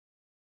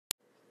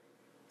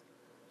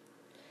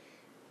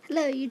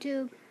Hello,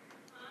 YouTube.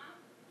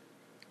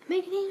 I'm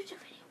making a YouTube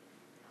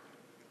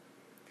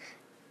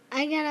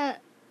video.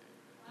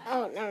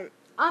 Oh, no.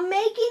 I'm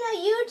making a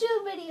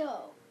YouTube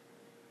video.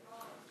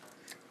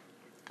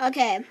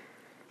 Okay.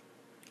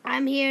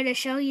 I'm here to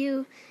show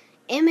you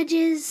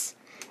images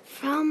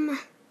from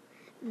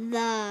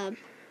the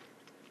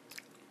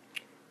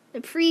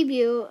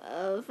preview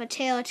of A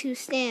Tale of Two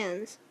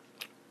Stands.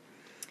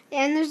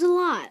 And there's a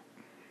lot.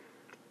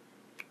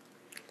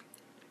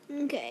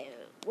 Okay,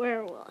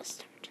 where will I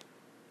start?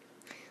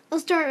 I'll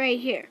start right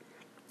here.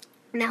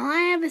 Now, I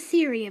have a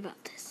theory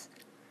about this.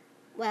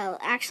 Well,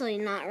 actually,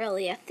 not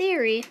really a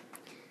theory,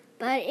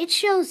 but it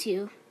shows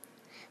you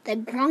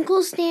that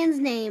Grunkle Stan's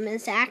name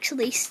is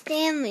actually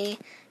Stanley,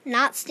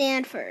 not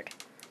Stanford.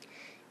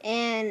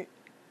 And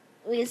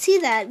we can see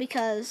that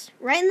because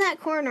right in that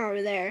corner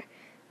over there,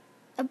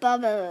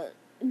 above a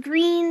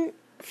green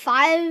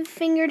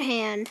 5-fingered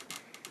hand,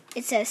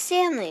 it says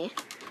Stanley.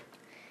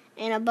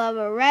 And above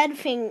a red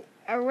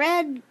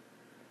fingered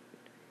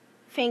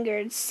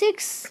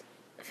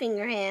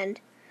 6-finger hand,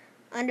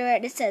 under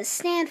it says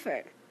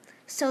Stanford.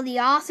 So the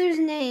author's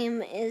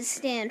name is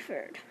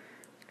Stanford,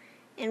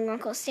 and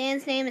Grunkle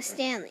Stan's name is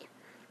Stanley.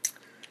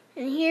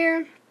 And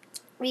here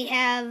we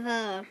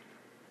have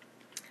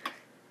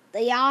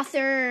the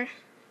author,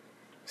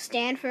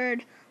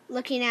 Stanford,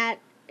 looking at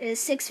his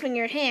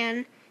 6-fingered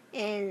hand,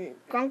 and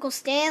Grunkle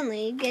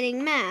Stanley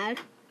getting mad.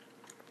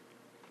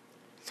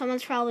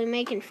 Someone's probably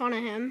making fun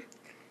of him.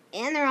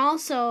 And they're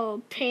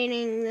also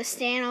painting the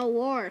Stano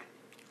War.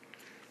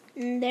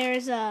 And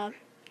there's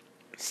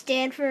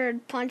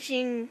Stanford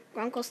punching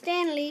Grunkle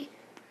Stanley,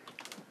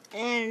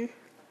 and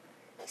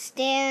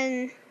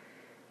Stan,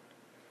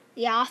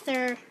 the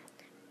author,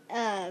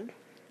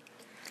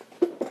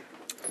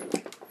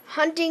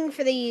 hunting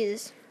for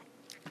these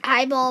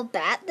eyeball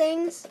bat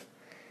things.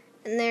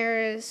 And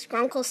there's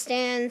Grunkle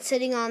Stan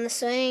sitting on the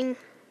swing.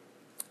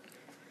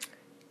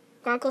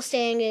 Grunkle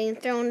Stan getting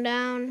thrown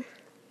down.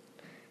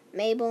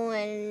 Mabel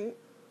and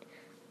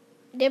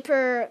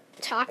Dipper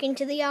talking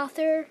to the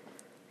author.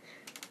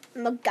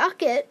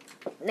 McGucket,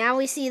 now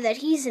we see that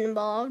he's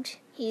involved.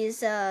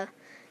 He's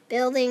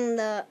helping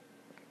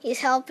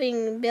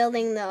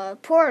building the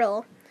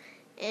portal,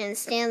 and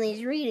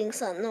Stanley's reading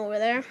something over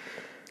there.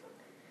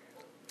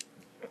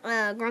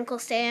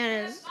 Grunkle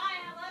Stan is. Bye,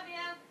 I love you.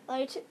 Love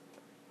you too.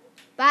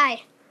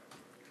 Bye.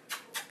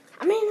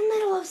 I'm in the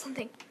middle of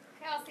something.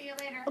 Okay, I'll see you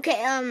later.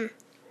 Okay,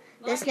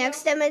 this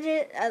next image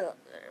is,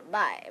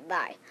 bye.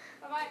 Bye-bye.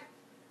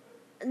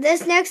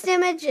 This next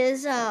image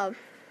is,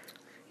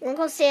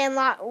 Grunkle Stan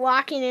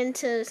walking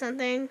into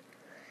something.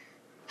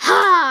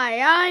 Hi,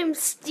 I'm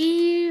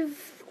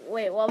Steve.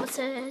 Wait, what was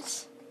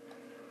it?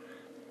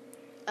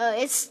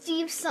 It's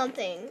Steve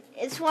something.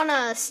 It's one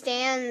of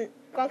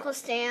Grunkle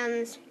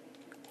Stan's,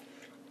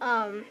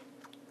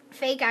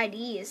 fake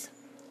IDs.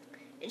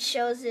 It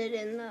shows it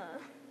in the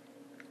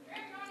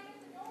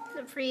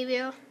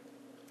preview.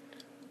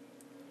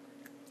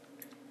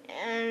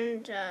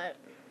 And,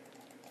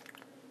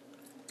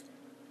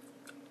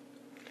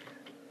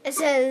 it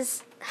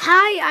says,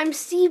 "Hi, I'm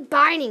Steve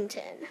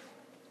Bynington."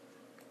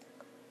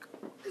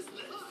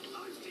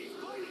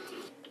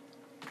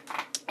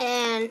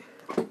 And,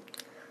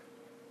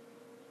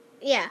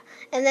 yeah.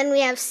 And then we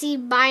have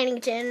Steve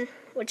Bynington,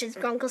 which is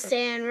Grunkle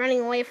Stan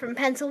running away from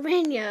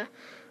Pennsylvania.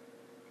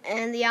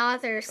 And the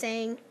author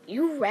saying,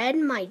 "You read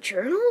my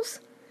journals?"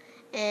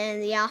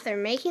 And the author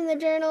making the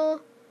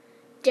journal.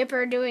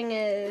 Dipper doing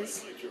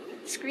his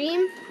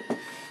scream.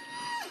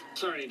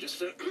 Sorry,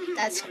 just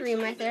that scream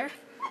right there,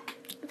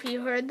 if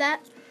you heard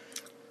that.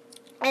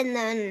 And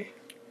then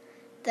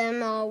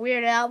them all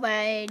weirded out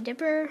by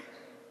Dipper.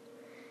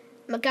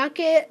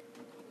 McGucket,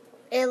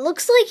 it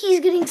looks like he's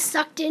getting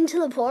sucked into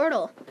the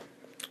portal.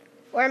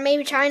 Or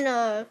maybe trying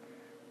to,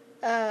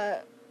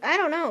 I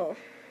don't know,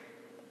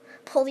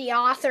 pull the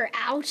author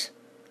out.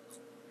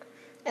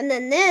 And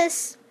then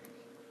this,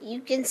 you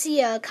can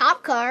see a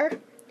cop car.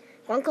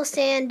 Grunkle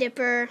Stan,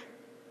 Dipper,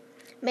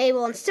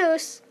 Mabel, and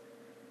Seuss.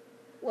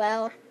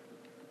 Well,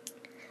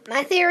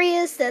 my theory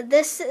is that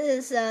this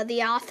is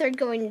the author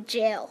going to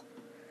jail.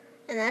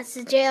 And that's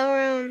the jail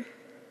room.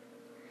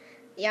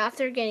 The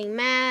author getting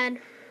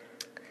mad.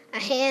 A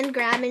hand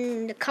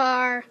grabbing the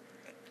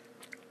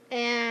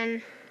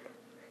and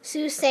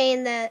Seuss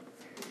saying that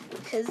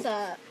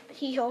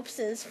he hopes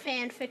his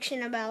fan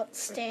fiction about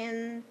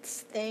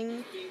Stan's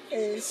thing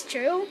is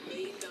true.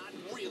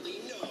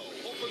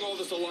 Hoping all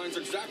this aligns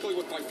exactly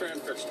with my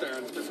fanfic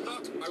stand. If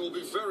not, I will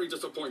be very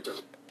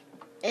disappointed.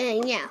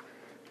 And yeah.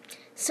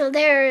 So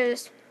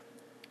there's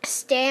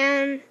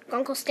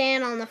Grunkle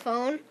Stan on the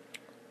phone.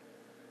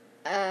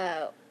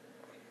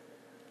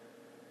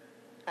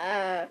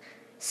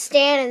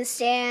 Stan and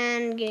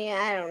Stan getting,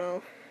 I don't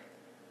know.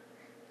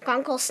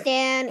 Grunkle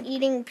Stan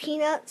eating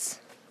peanuts.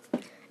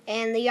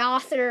 And the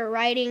author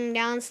writing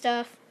down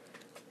stuff.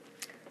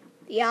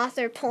 The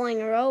author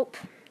pulling a rope.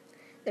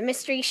 The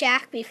Mystery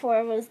Shack before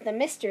it was the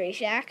Mystery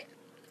Shack.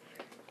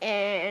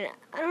 And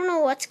I don't know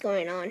what's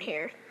going on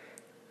here.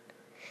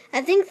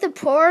 I think the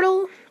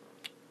portal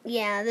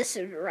Yeah, this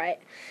is right.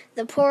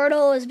 The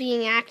portal is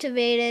being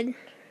activated,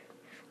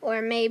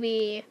 or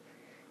maybe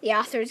the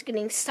author is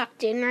getting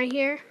sucked in right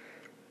here.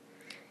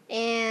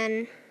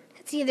 And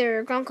it's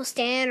either Grunkle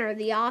Stan or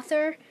the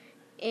author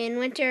in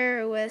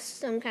winter with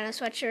some kind of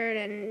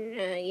sweatshirt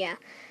and, yeah.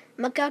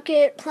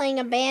 McGucket playing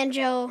a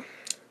banjo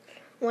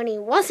when he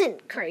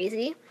wasn't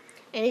crazy.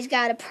 And he's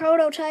got a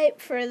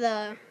prototype for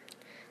the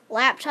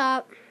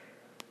laptop.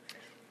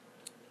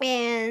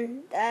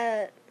 And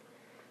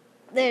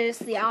there's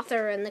the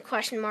author and the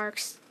question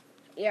marks.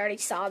 You already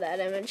saw that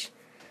image.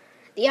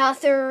 The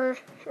author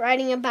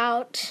writing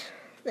about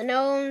the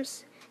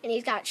gnomes, and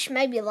he's got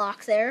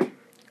Schmegulok there.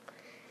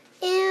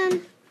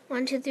 And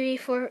 1, 2, 3,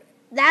 4.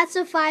 That's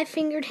a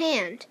 5-fingered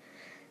hand.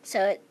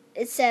 So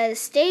it says,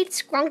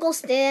 states Grunkle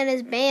Stan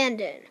is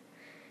banned in.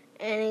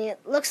 And it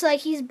looks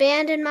like he's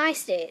banned in my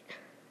state,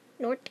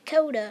 North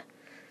Dakota.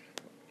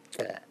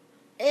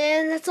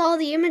 And that's all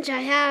the image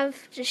I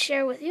have to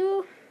share with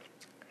you.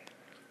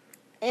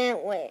 And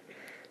wait.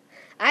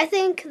 I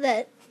think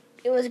that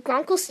it was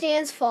Grunkle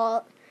Stan's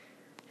fault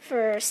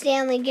for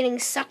Stanley getting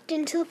sucked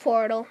into the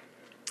portal.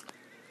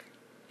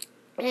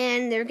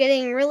 And they're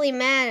getting really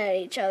mad at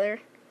each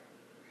other.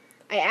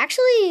 I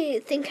actually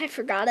think I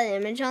forgot an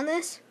image on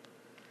this.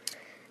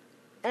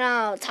 And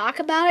I'll talk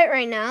about it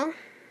right now.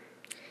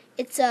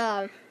 It's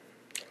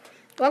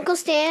Grunkle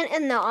Stan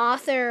and the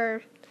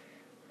author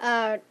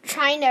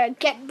trying to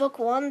get book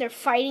 1. They're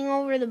fighting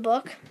over the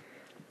book.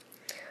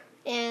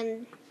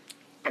 And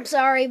I'm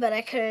sorry, but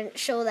I couldn't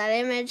show that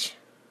image.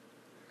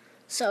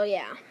 So,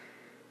 yeah.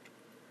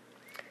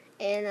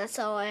 And that's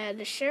all I had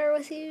to share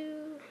with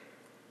you.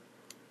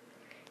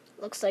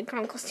 Looks like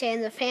Grunkle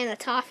Stan's a fan of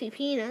toffee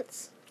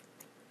peanuts.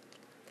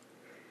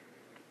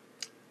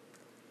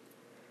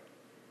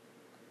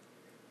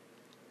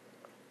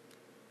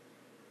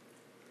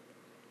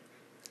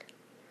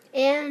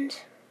 And,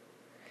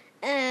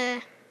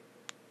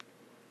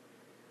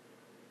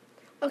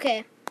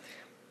 okay.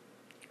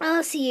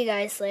 I'll see you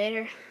guys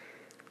later.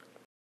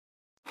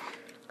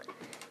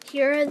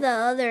 Here are the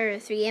other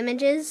 3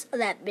 images of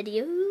that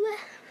video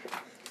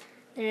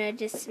that I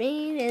just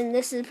made, and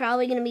this is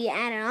probably going to be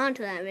added on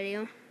to that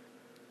video.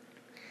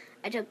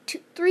 I took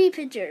 3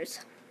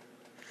 pictures,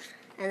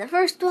 and the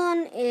first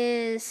one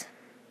is,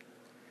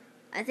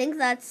 I think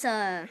that's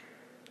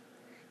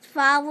it's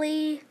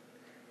probably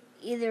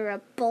either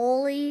a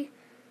bully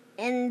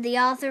and the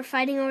author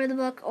fighting over the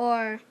book,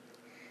 or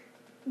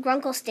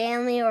Grunkle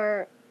Stanley,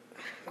 or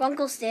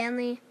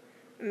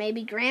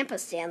maybe Grandpa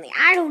Stanley.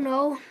 I don't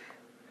know.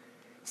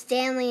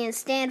 Stanley and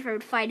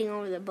Stanford fighting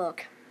over the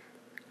book.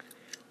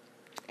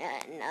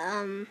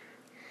 And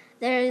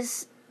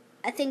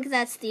I think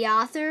that's the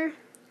author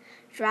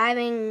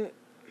driving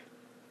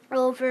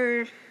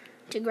over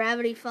to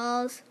Gravity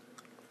Falls.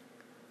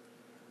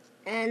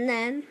 And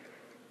then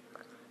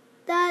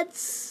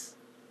that's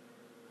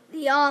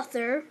the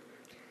author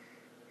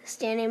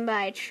standing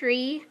by a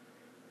tree.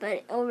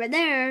 But over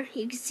there,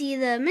 you can see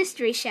the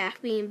Mystery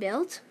Shack being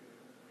built,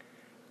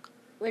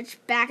 which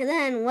back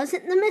then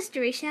wasn't the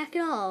Mystery Shack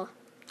at all.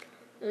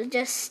 It was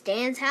just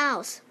Stan's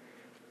house.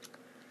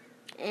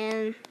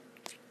 And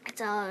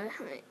that's all.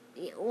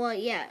 Well,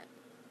 yeah.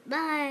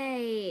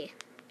 Bye.